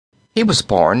He was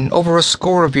born over a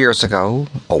score of years ago,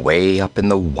 away up in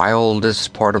the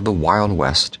wildest part of the Wild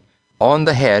West, on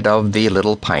the head of the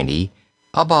Little Piney,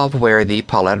 above where the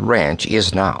Paulette Ranch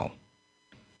is now.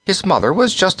 His mother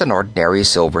was just an ordinary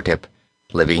silvertip,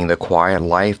 living the quiet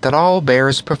life that all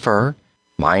bears prefer,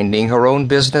 minding her own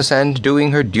business and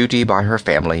doing her duty by her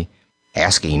family,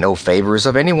 asking no favors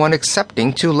of anyone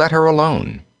excepting to let her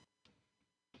alone.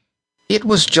 It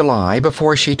was July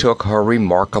before she took her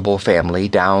remarkable family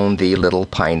down the Little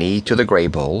Piney to the Gray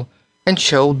Bull and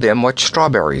showed them what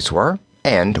strawberries were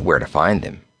and where to find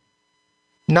them.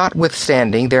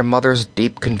 Notwithstanding their mother's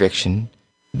deep conviction,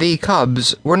 the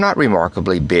cubs were not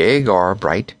remarkably big or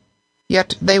bright,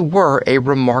 yet they were a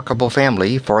remarkable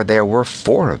family, for there were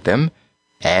 4 of them,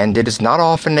 and it is not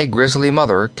often a grizzly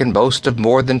mother can boast of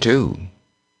more than 2.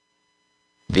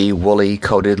 The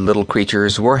woolly-coated little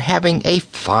creatures were having a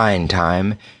fine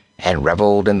time, and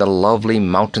reveled in the lovely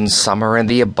mountain summer and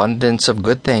the abundance of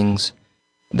good things.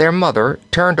 Their mother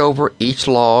turned over each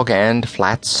log and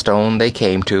flat stone they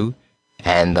came to,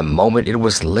 and the moment it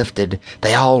was lifted,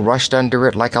 they all rushed under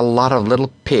it like a lot of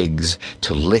little pigs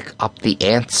to lick up the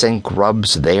ants and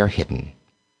grubs there hidden.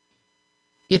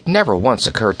 It never once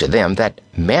occurred to them that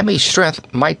Mammy's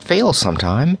strength might fail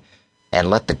sometime, and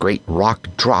let the great rock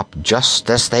drop just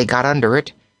as they got under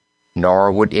it, nor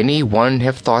would any one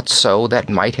have thought so that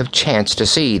might have chanced to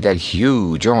see that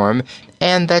huge arm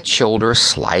and that shoulder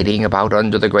sliding about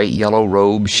under the great yellow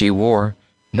robe she wore.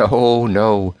 No,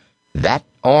 no, that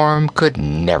arm could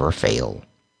never fail.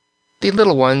 The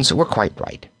little ones were quite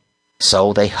right.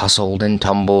 So they hustled and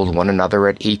tumbled one another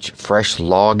at each fresh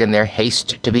log in their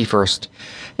haste to be first,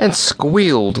 and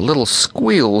squealed little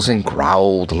squeals and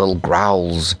growled little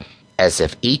growls, as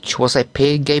if each was a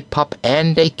pig, a pup,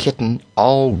 and a kitten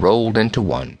all rolled into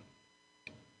one.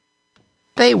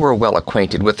 They were well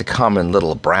acquainted with the common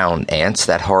little brown ants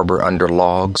that harbor under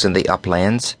logs in the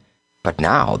uplands, but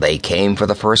now they came for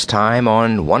the first time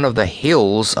on one of the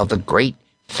hills of the great,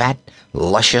 fat,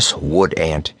 luscious wood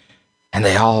ant, and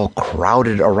they all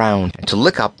crowded around to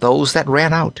lick up those that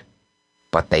ran out.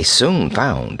 But they soon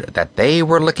found that they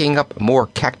were licking up more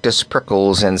cactus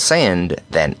prickles and sand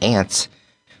than ants,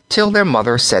 till their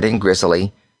mother said in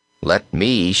Grizzly, "Let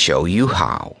me show you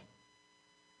how."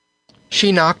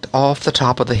 She knocked off the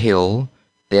top of the hill,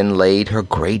 then laid her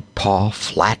great paw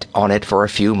flat on it for a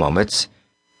few moments,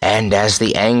 and as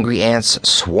the angry ants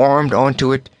swarmed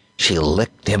onto it, she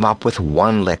licked them up with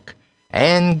one lick,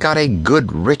 and got a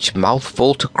good rich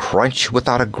mouthful to crunch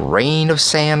without a grain of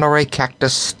sand or a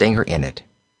cactus stinger in it.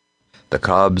 The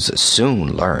cubs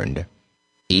soon learned.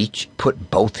 Each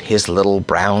put both his little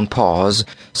brown paws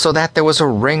so that there was a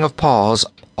ring of paws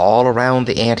all around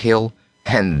the ant-hill,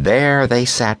 and there they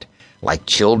sat, like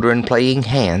children playing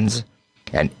hands,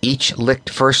 and each licked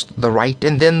first the right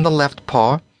and then the left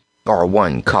paw, or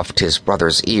one cuffed his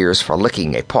brother's ears for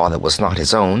licking a paw that was not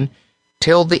his own,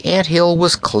 till the ant-hill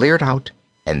was cleared out,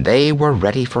 and they were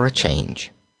ready for a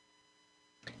change.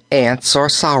 Ants are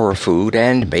sour food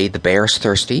and made the bears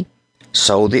thirsty,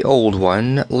 so the old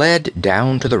one led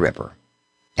down to the river.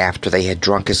 After they had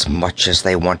drunk as much as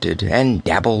they wanted and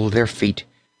dabbled their feet,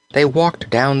 they walked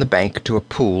down the bank to a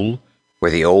pool,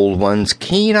 where the old one's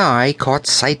keen eye caught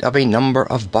sight of a number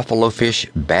of buffalo fish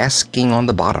basking on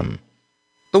the bottom.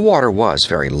 The water was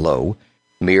very low,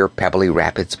 mere pebbly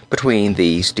rapids between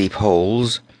these deep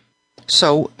holes.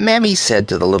 So Mammy said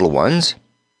to the little ones,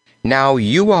 "Now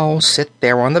you all sit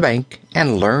there on the bank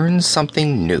and learn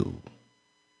something new."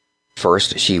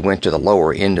 First she went to the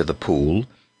lower end of the pool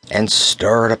and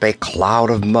stirred up a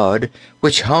cloud of mud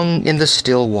which hung in the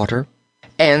still water,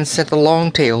 and sent a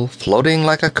long tail floating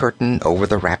like a curtain over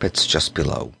the rapids just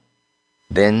below.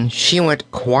 Then she went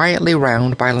quietly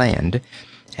round by land,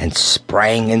 and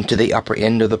sprang into the upper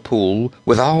end of the pool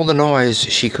with all the noise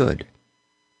she could.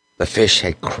 The fish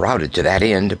had crowded to that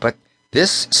end, but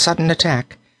this sudden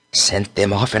attack sent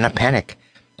them off in a panic,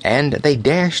 and they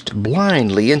dashed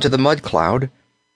blindly into the mud cloud,